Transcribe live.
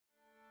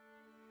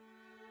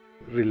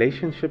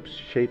Relationships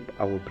shape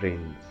our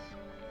brains.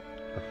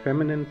 A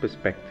feminine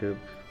perspective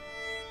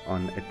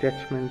on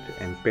attachment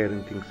and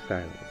parenting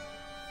styles.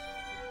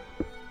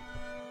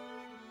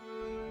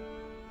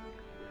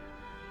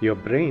 Your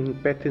brain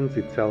patterns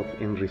itself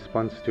in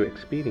response to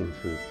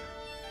experiences.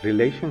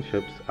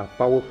 Relationships are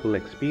powerful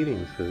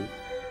experiences,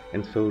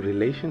 and so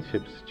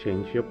relationships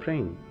change your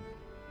brain.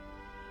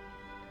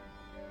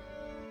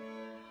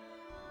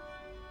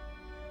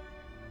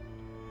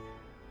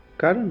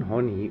 Karen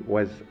Horney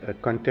was a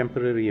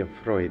contemporary of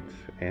Freud's,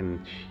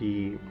 and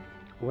she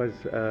was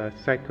a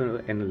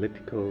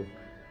psychoanalytical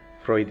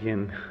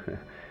Freudian,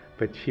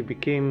 but she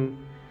became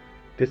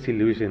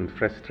disillusioned,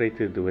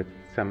 frustrated with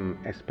some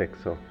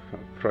aspects of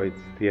Freud's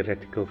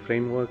theoretical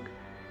framework,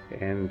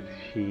 and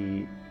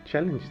she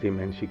challenged him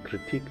and she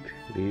critiqued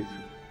these,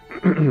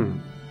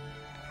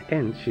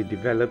 and she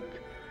developed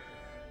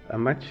a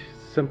much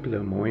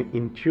simpler, more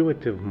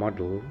intuitive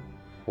model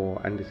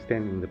for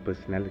understanding the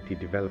personality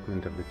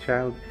development of the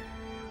child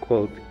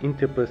called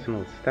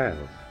interpersonal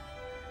styles.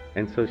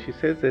 And so she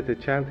says that a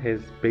child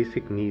has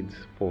basic needs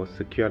for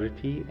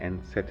security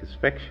and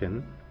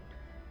satisfaction,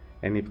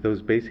 and if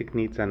those basic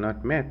needs are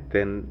not met,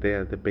 then they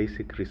are the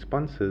basic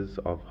responses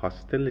of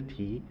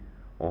hostility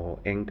or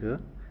anger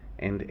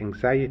and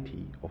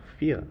anxiety or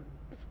fear,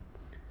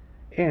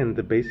 and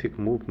the basic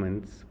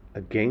movements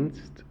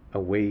against,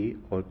 away,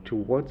 or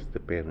towards the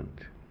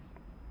parent.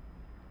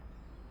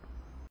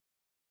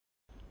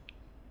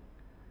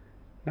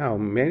 Now,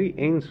 Mary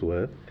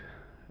Ainsworth,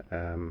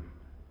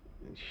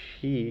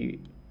 she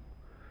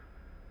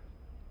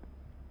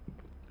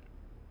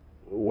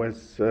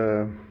was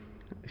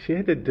she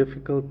had a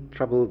difficult,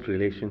 troubled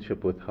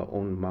relationship with her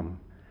own mum,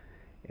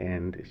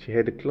 and she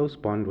had a close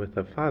bond with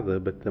her father,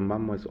 but the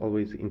mum was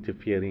always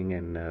interfering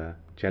and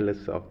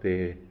jealous of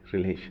their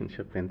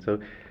relationship. And so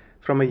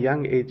from a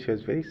young age she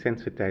was very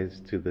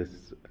sensitized to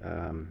this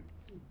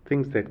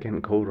things that can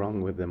go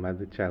wrong with the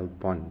mother-child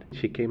bond.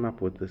 She came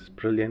up with this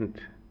brilliant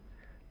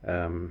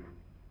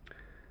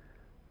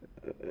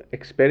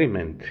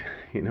experiment,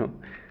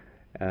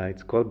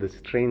 it's called the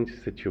strange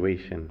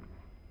situation.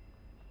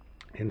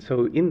 And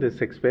so in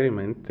this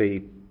experiment they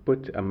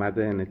put a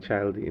mother and a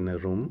child in a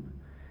room,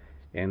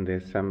 and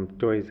there's some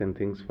toys and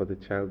things for the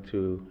child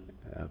to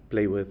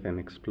play with and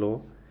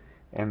explore,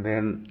 and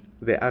then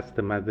they ask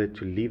the mother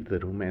to leave the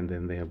room, and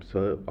then they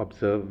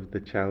observe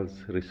the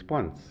child's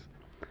response.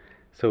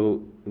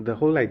 So the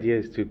whole idea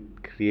is to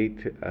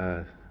create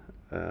a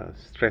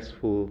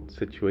stressful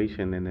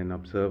situation and then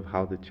observe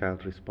how the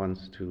child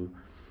responds to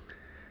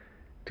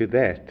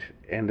that.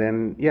 And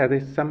then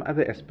there's some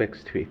other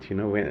aspects to it.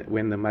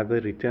 When the mother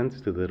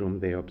returns to the room,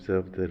 they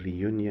observe the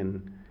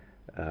reunion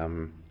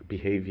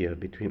behavior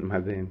between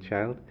mother and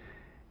child,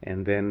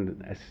 and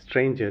then a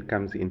stranger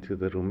comes into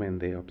the room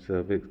and they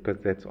observe it,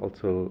 because that's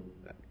also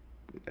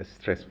a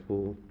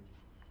stressful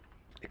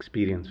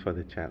experience for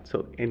the child.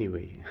 So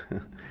anyway,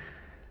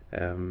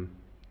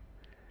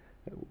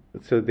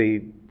 so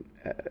they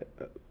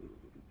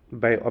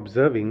by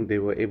observing, they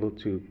were able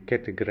to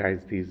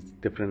categorize these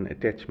different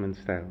attachment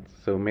styles.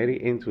 So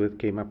Mary Ainsworth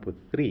came up with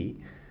 3,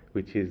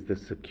 which is the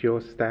secure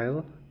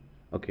style.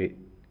 Okay,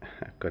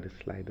 I've got a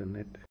slide on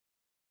that.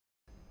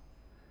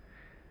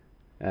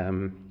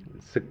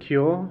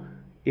 Secure,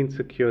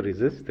 insecure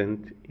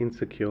resistant,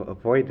 insecure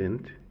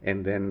avoidant,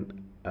 and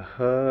then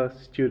her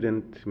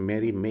student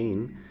Mary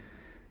Main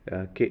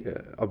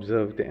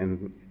observed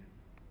and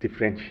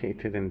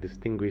differentiated and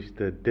distinguished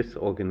the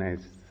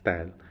disorganized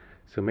style.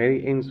 So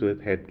Mary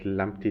Ainsworth had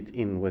lumped it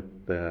in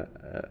with the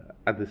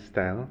other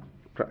style,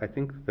 I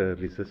think the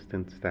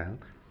resistant style,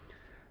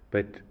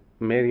 but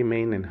Mary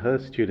Main and her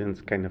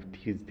students kind of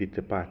teased it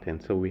apart,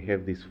 and so we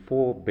have these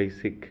 4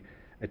 basic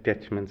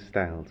attachment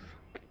styles.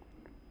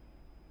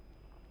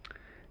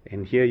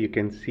 And here you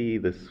can see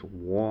this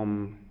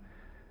warm,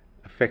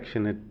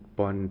 affectionate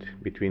bond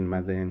between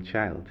mother and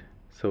child.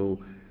 So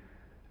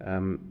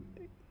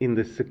in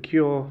the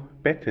secure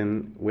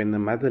pattern, when the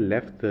mother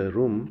left the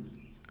room,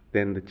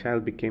 then the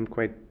child became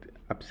quite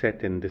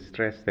upset and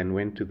distressed and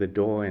went to the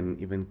door and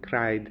even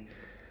cried.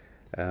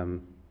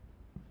 And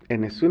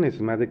as soon as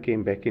mother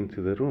came back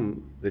into the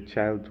room, the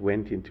child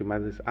went into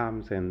mother's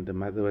arms, and the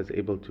mother was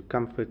able to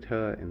comfort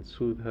her and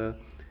soothe her.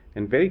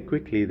 And very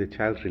quickly the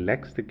child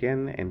relaxed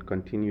again and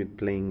continued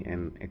playing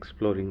and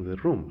exploring the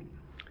room.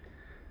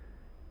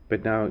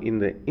 But now in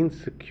the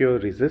insecure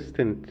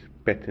resistant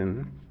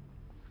pattern,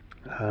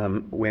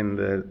 when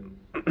the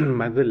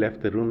mother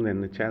left the room,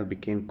 then the child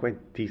became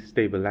quite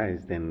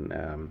destabilized and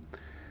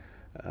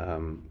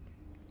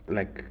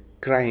like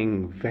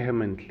crying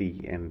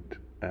vehemently, and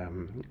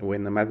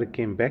when the mother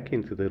came back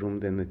into the room,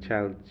 then the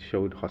child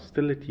showed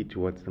hostility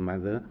towards the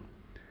mother,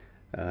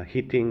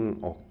 hitting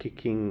or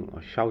kicking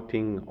or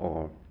shouting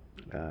or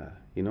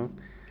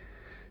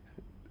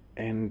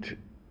and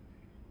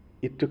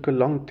it took a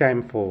long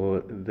time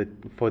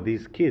for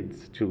these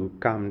kids to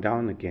calm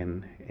down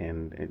again,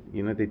 and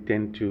they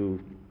tend to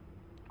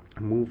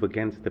move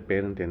against the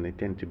parent, and they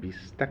tend to be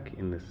stuck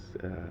in this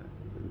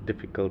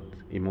difficult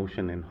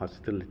emotion and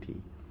hostility.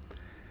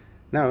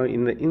 Now,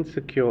 in the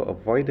insecure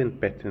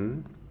avoidant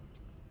pattern,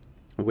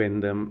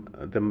 when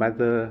the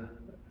mother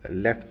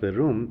left the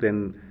room,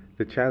 then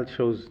the child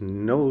shows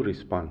no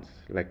response.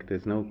 Like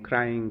there's no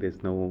crying,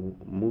 there's no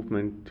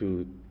movement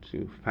to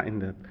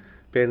find the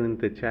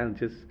parent. The child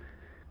just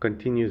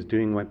continues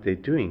doing what they're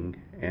doing.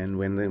 And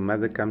when the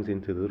mother comes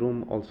into the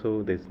room,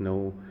 also there's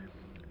no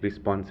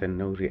response and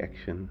no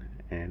reaction.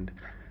 And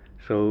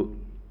so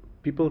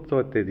people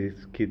thought that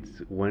these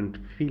kids weren't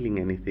feeling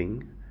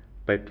anything,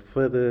 but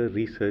further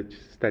research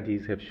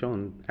studies have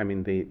shown, I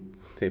mean,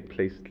 they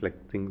placed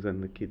like things on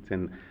the kids,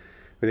 and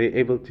they're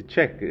able to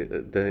check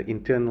the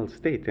internal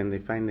state, and they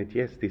find that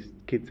yes, these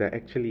kids are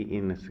actually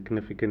in a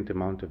significant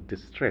amount of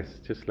distress,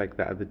 just like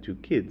the other two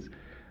kids,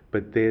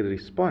 but their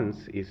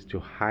response is to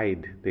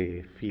hide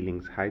their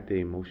feelings, hide their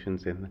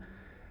emotions, and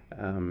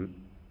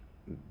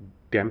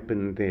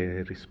dampen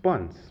their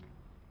response.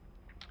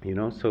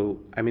 So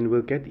I mean,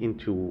 we'll get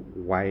into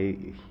why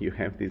you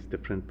have these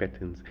different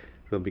patterns.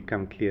 It will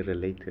become clearer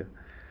later.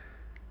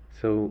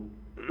 So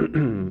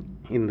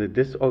in the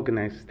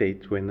disorganized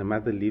state, when the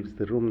mother leaves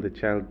the room, the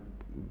child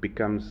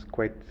becomes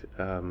quite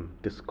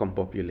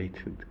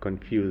discombobulated,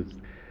 confused,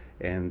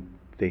 and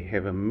they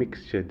have a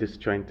mixture,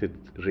 disjointed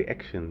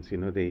reactions.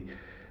 They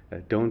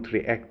don't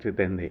react,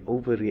 then they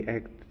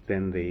overreact,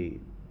 then they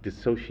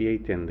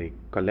dissociate and they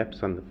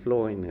collapse on the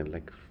floor in a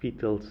like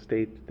fetal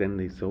state, then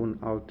they zone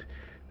out,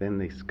 then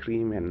they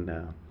scream, and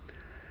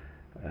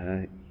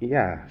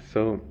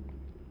so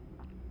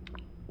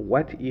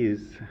what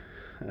is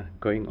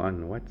going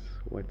on?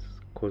 What's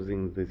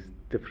causing this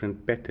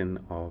different pattern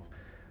of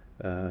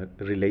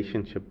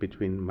relationship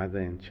between mother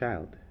and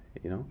child?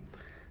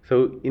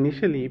 So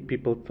initially,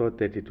 people thought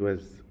that it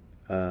was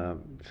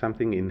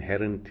something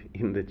inherent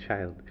in the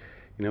child,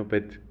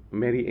 but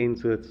Mary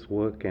Ainsworth's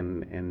work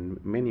and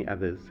many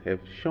others have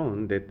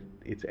shown that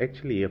it's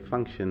actually a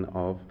function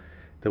of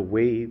the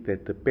way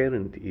that the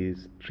parent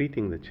is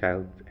treating the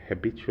child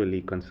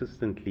habitually,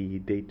 consistently,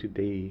 day to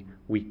day,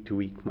 week to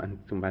week, month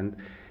to month.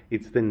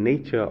 It's the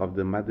nature of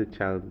the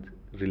mother-child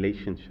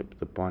relationship,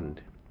 the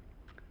bond.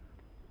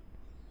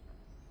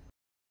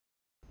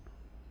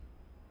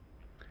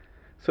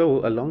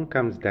 So along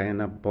comes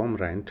Diana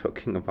Baumrind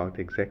talking about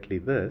exactly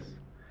this,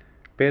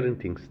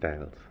 parenting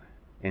styles.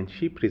 And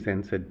she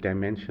presents a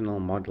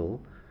dimensional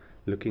model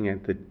looking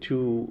at the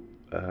two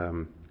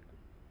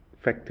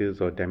factors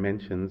or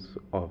dimensions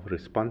of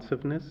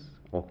responsiveness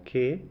or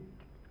care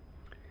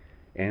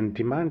and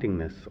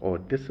demandingness or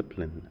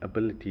discipline,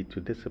 ability to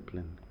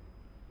discipline,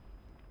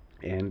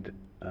 and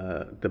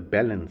the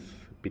balance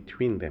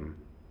between them,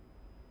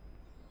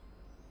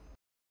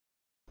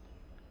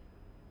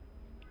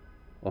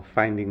 or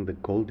finding the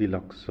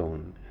Goldilocks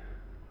zone.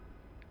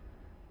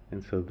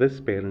 And so this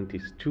parent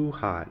is too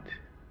hard,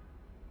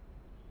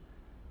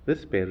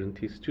 this parent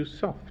is too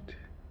soft,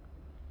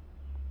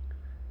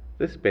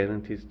 this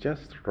parent is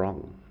just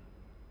wrong,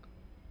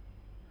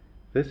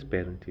 this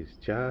parent is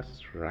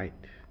just right.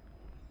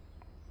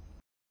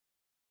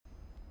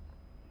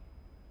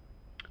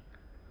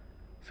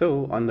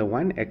 So on the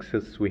one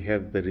axis we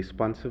have the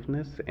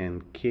responsiveness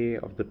and care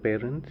of the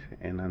parent,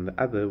 and on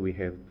the other we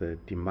have the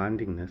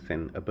demandingness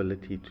and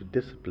ability to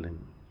discipline.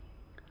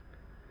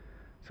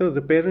 So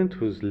the parent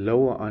who's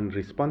lower on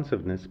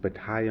responsiveness but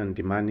high on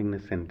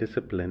demandingness and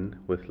discipline,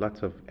 with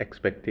lots of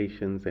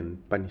expectations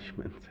and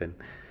punishments, and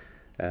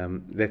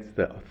that's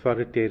the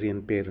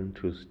authoritarian parent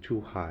who's too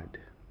hard.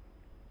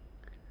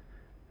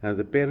 Now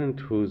the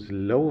parent who's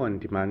low on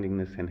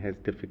demandingness and has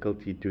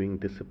difficulty doing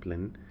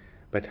discipline,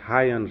 but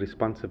high on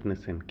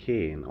responsiveness and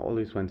care, and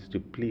always wants to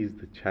please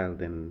the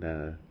child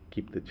and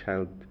keep the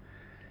child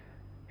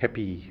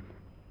happy,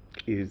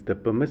 is the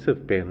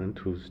permissive parent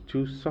who's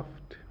too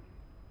soft.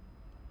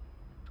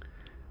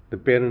 The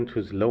parent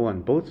who's low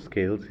on both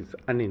scales is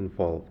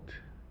uninvolved,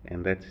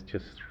 and that's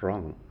just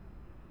wrong.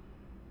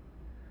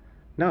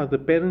 Now, the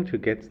parent who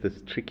gets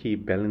this tricky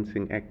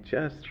balancing act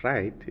just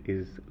right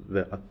is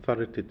the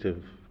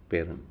authoritative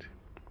parent.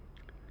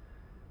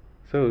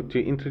 So,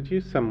 to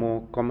introduce some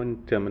more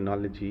common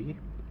terminology,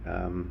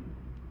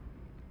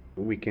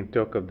 we can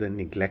talk of the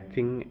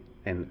neglecting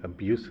and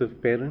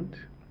abusive parent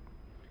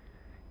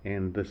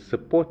and the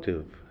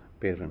supportive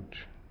parent.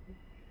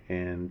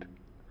 And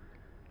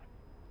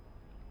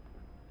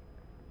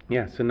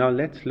so now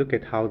let's look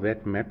at how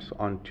that maps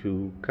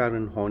onto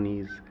Karen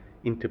Horney's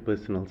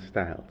interpersonal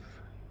styles.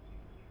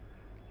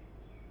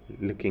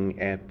 Looking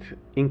at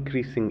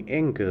increasing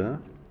anger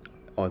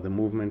or the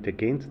movement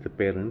against the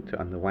parent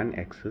on the one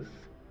axis,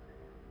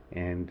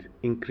 and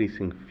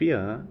increasing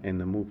fear and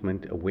the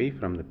movement away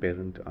from the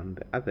parent on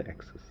the other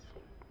axis.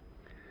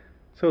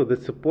 So the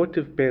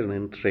supportive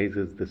parent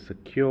raises the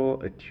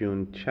secure,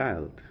 attuned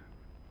child.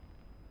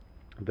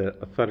 The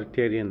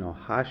authoritarian or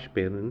harsh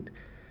parent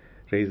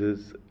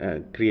creates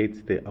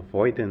the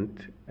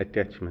avoidant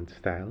attachment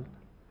style,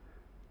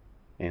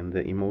 and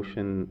the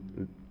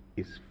emotion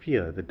is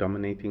fear. The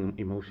dominating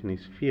emotion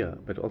is fear,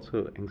 but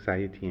also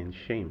anxiety and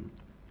shame.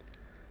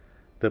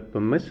 The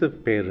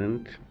permissive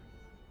parent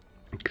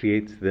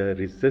creates the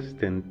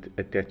resistant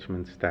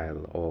attachment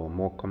style, or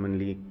more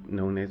commonly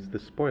known as the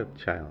spoiled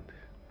child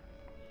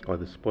or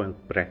the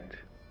spoiled brat.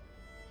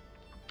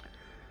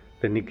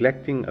 The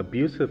neglecting,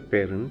 abusive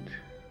parent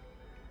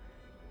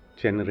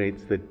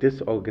generates the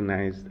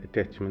disorganized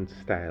attachment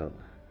style.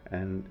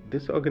 And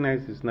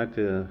disorganized is not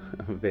a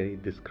very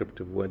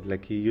descriptive word.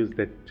 Like you use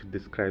that to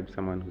describe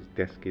someone whose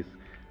desk is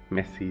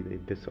messy, they're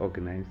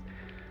disorganized.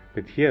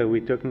 But here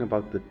we're talking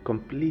about the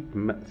complete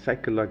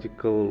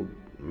psychological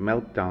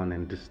meltdown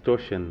and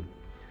distortion,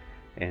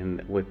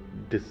 and with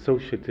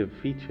dissociative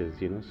features,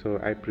 So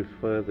I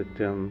prefer the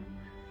term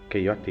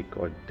chaotic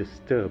or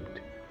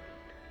disturbed.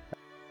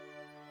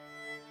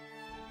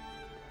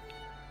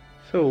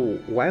 So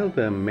while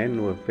the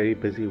men were very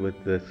busy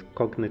with this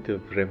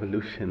cognitive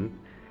revolution,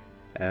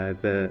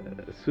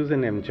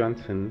 Susan M.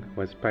 Johnson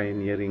was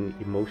pioneering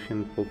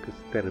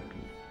emotion-focused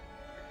therapy.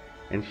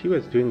 And she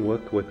was doing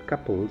work with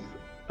couples,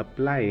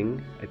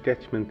 applying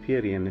attachment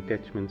theory and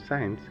attachment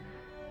science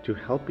to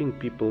helping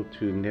people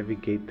to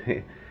navigate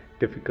their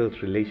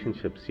difficult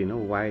relationships.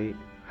 Why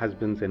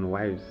husbands and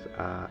wives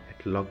are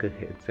at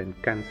loggerheads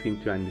and can't seem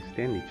to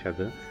understand each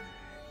other.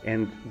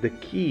 And the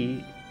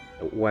key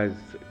was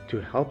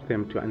to help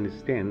them to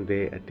understand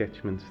their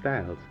attachment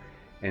styles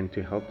and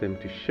to help them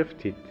to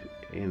shift it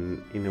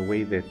in a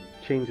way that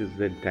changes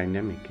the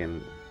dynamic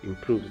and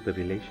improves the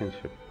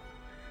relationship.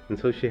 And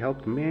so she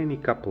helped many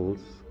couples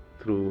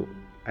through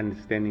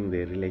understanding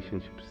their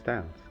relationship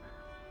styles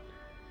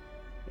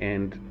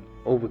and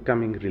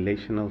overcoming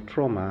relational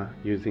trauma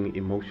using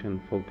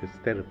emotion-focused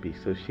therapy.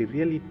 So she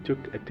really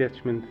took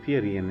attachment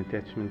theory and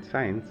attachment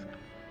science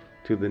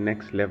to the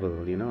next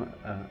level,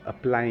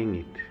 applying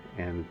it.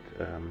 And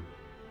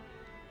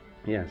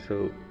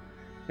so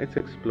let's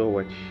explore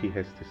what she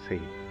has to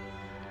say.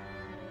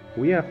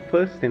 We are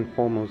first and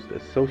foremost a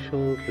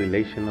social,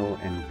 relational,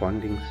 and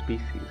bonding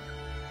species.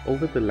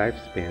 Over the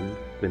lifespan,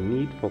 the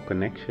need for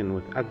connection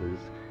with others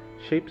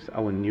shapes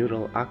our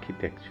neural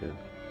architecture,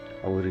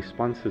 our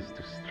responses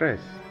to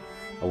stress,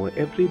 our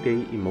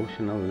everyday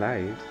emotional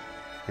lives,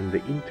 and the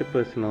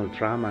interpersonal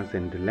dramas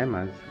and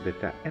dilemmas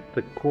that are at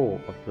the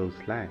core of those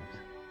lives.